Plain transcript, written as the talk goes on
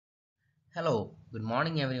Hello, good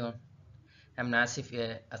morning everyone. I'm Nasif,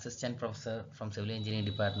 a assistant professor from Civil Engineering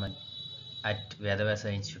Department at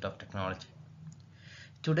Vedavasa Institute of Technology.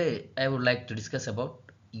 Today, I would like to discuss about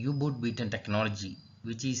U-boot Beton technology,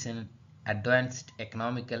 which is an advanced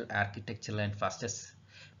economical, architectural, and fastest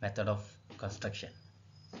method of construction.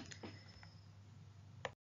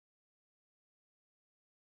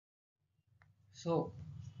 So,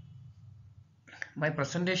 my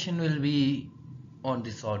presentation will be on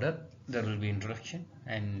this order. There will be introduction,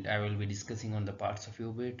 and I will be discussing on the parts of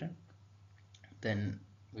U-Beton. Then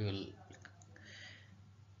we will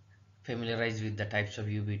familiarize with the types of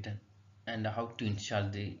UV10 and how to install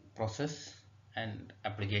the process and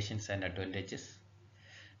applications and advantages.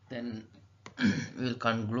 Then we will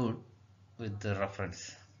conclude with the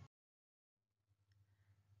reference.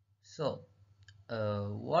 So,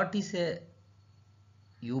 what is a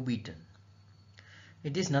UV10?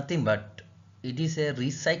 It is nothing but it is a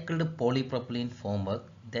recycled polypropylene formwork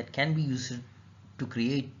that can be used to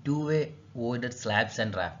create two-way voided slabs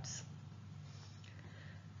and rafts.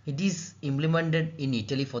 It is implemented in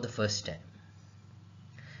Italy for the first time,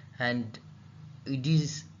 and it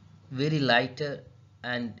is very lighter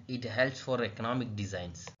and it helps for economic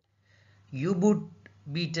designs. U-boot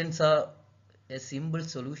beatons are a simple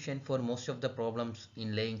solution for most of the problems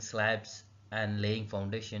in laying slabs and laying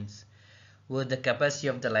foundations where the capacity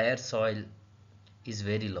of the layer soil is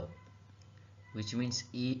very low, which means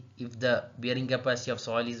if the bearing capacity of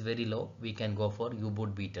soil is very low, we can go for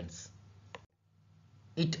U-boot beatons.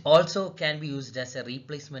 It also can be used as a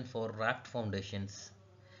replacement for raft foundations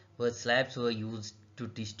where slabs were used to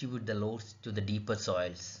distribute the loads to the deeper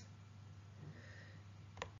soils.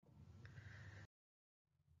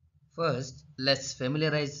 First, let's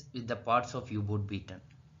familiarize with the parts of U-boot beaton.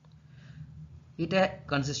 It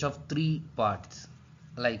consists of three parts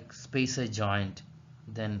like spacer joint,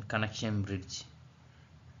 then connection bridge,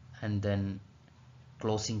 and then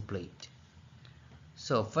closing plate.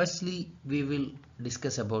 So firstly, we will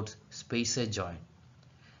discuss about spacer joint.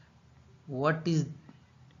 What is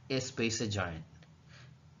a spacer joint?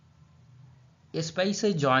 A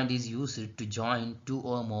spacer joint is used to join two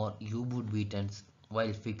or more U-boot beatons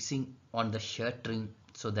while fixing on the shuttering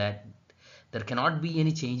so that there cannot be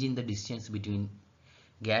any change in the distance between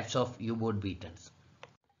gaps of U-boot beatons.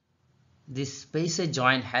 This spacer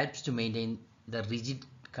joint helps to maintain the rigid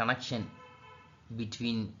connection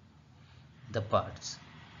between the parts.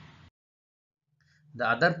 The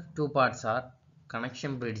other two parts are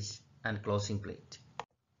connection bridge and closing plate.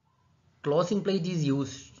 Closing plate is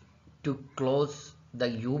used to close the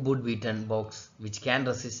U-boot beaten box which can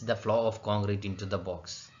resist the flow of concrete into the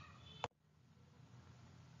box.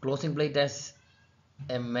 Closing plate has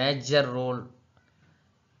a major role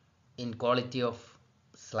in quality of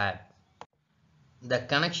slab. The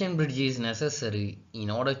connection bridge is necessary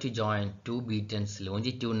in order to join two beatons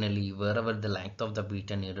longitudinally wherever the length of the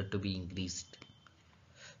beaton needed to be increased.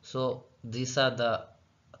 So these are the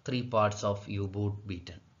three parts of U-boot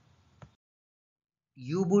beaton.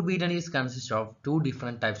 U-boot beaton is consist of two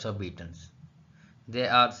different types of beatons. They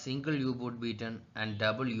are single U-boot beaton and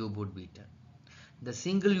double U-boot beaton. The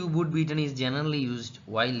single U-boot beaton is generally used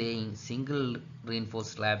while laying single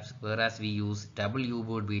reinforced slabs, whereas we use double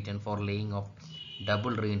U-boot beaton for laying of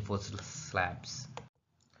double reinforced slabs.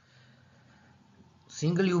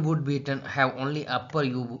 Single U-boot beaton have only upper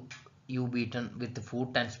U-beaton with foot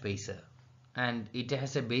and spacer, and it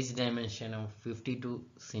has a base dimension of 52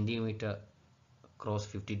 centimeter cross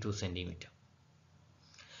 52 centimeter.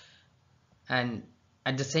 And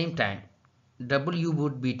at the same time, double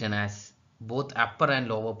U-boot beaton has both upper and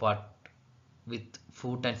lower part with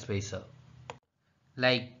foot and spacer,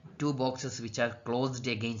 like two boxes which are closed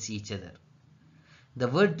against each other. The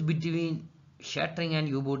width between shuttering and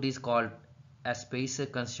U-boot is called a spacer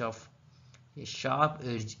consists of a sharp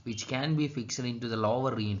edge which can be fixed into the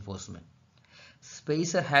lower reinforcement.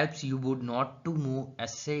 Spacer helps U-boot not to move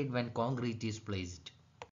aside when concrete is placed.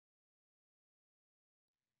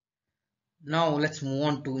 Now let's move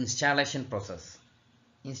on to installation process.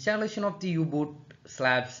 Installation of the U-boot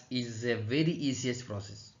slabs is a very easiest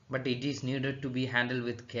process, but it is needed to be handled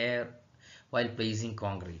with care while placing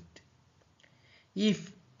concrete.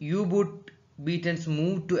 If U-boot beatons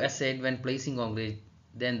move to aside when placing concrete,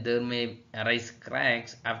 then there may arise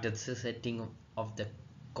cracks after the setting of the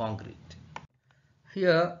concrete.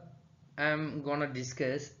 Here I am gonna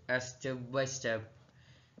discuss a step by step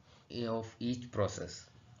of each process.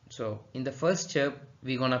 So in the first step,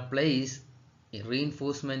 we're gonna place a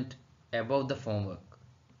reinforcement above the formwork.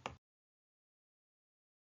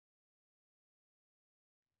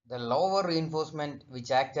 The lower reinforcement,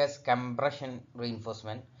 which acts as compression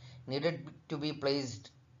reinforcement, needed to be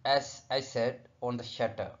placed, as I said, on the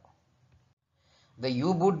shutter. The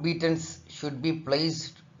U-boot beacons should be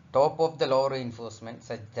placed top of the lower reinforcement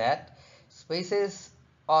such that spaces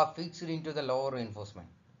are fixed into the lower reinforcement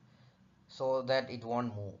so that it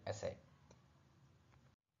won't move aside.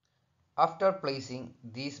 After placing,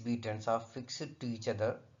 these beacons are fixed to each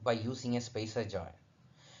other by using a spacer joint.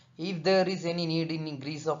 If there is any need in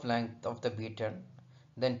increase of length of the beacon,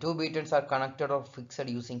 then two beacons are connected or fixed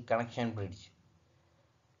using connection bridge.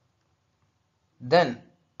 Then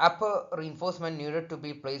upper reinforcement needed to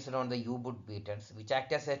be placed on the U-boot beacons, which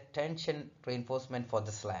act as a tension reinforcement for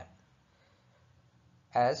the slab.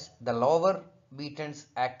 As the lower beacons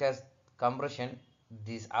act as compression,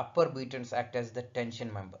 these upper beacons act as the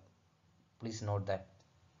tension member. Please note that.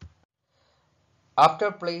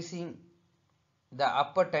 After placing the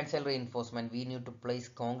upper tensile reinforcement, we need to place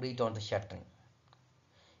concrete on the shuttering.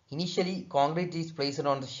 Initially, concrete is placed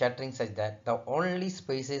on the shuttering such that the only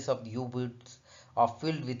spaces of the U-boots are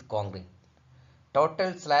filled with concrete.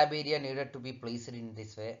 Total slab area needed to be placed in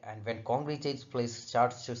this way, and when concrete is placed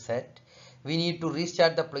starts to set, we need to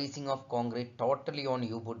restart the placing of concrete totally on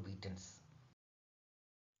U-boot beacons.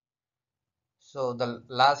 So the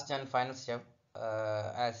last and final step,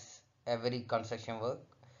 as every construction work,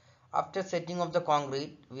 after setting of the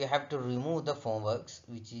concrete, we have to remove the formworks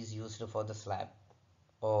which is used for the slab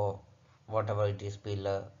or whatever it is,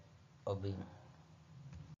 pillar or beam.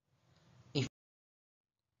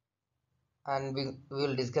 And we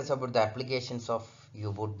will discuss about the applications of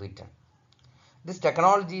U-boot beton. This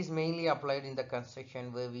technology is mainly applied in the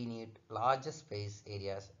construction where we need larger space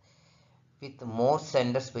areas with more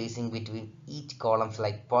center spacing between each columns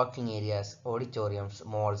like parking areas, auditoriums,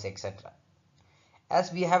 malls, etc.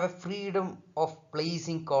 As we have a freedom of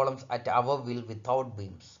placing columns at our will without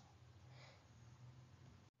beams.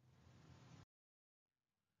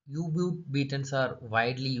 U-boot betons are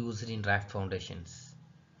widely used in raft foundations,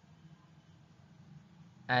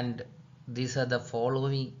 and these are the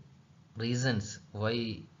following reasons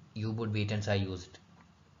why U-boot betons are used.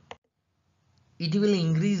 It will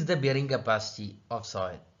increase the bearing capacity of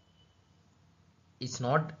soil. It's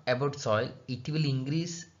not about soil, it will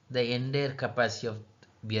increase the entire capacity of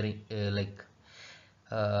bearing,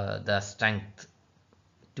 the strength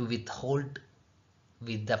to withhold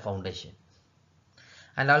with the foundation.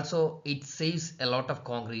 And also it saves a lot of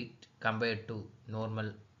concrete compared to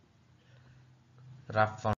normal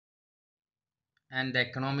rough foundation. And the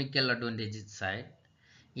economical advantages side,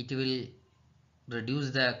 it will reduce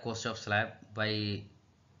the cost of slab by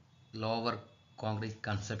lower concrete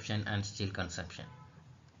consumption and steel consumption.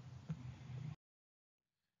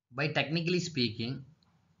 By technically speaking,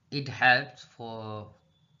 it helps for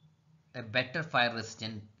a better fire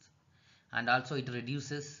resistance, and also it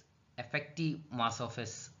reduces effective mass of a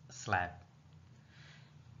slab,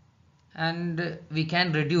 and we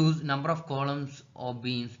can reduce number of columns or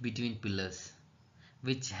beams between pillars,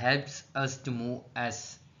 which helps us to move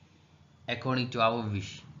as according to our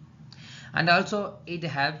wish. And also it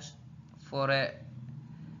helps for a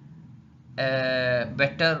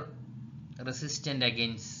better resistant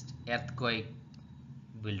against earthquake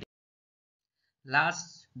building.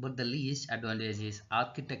 Last but the least advantage is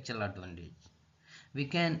architectural advantage. We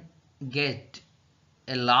can get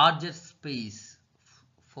a larger space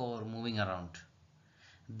for moving around.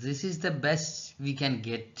 This is the best we can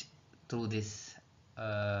get through this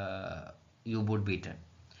U-boot beater.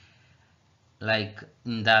 Like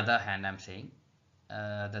in the other hand, I'm saying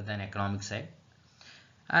other than economic side,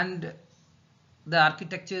 and the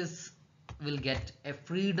architectures will get a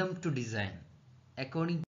freedom to design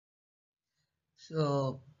according.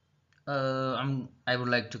 So I would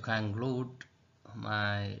like to conclude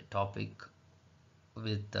my topic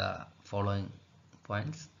with the following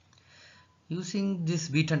points. Using this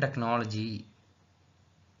beaten technology,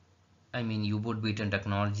 I mean U-boot beaten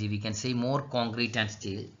technology, we can say more concrete and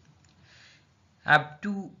steel up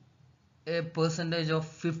to a percentage of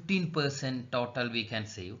 15% total we can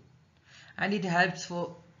save, and it helps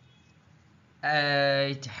for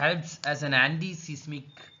it helps as an anti-seismic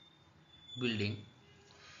building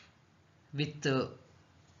with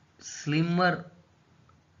slimmer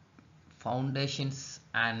foundations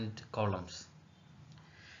and columns.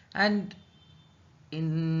 And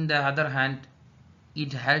in the other hand,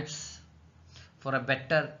 it helps for a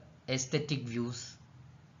better aesthetic views,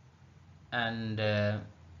 and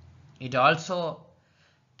it also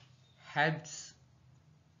helps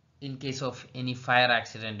in case of any fire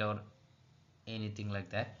accident or anything like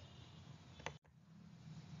that.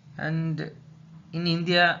 And in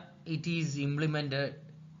India it is implemented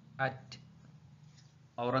at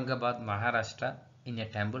Aurangabad, Maharashtra, in a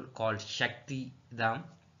temple called Shakti Dham,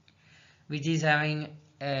 which is having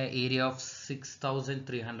an area of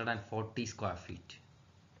 6,340 square feet.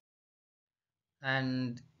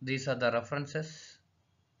 And these are the references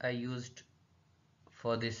I used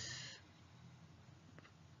for this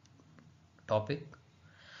topic.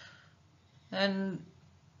 And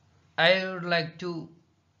I would like to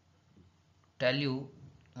tell you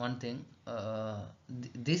one thing.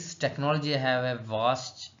 This technology have a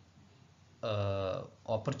vast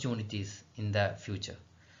opportunities in the future.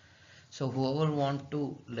 So whoever want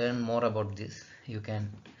to learn more about this, you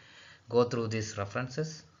can go through these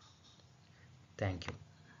references. Thank you.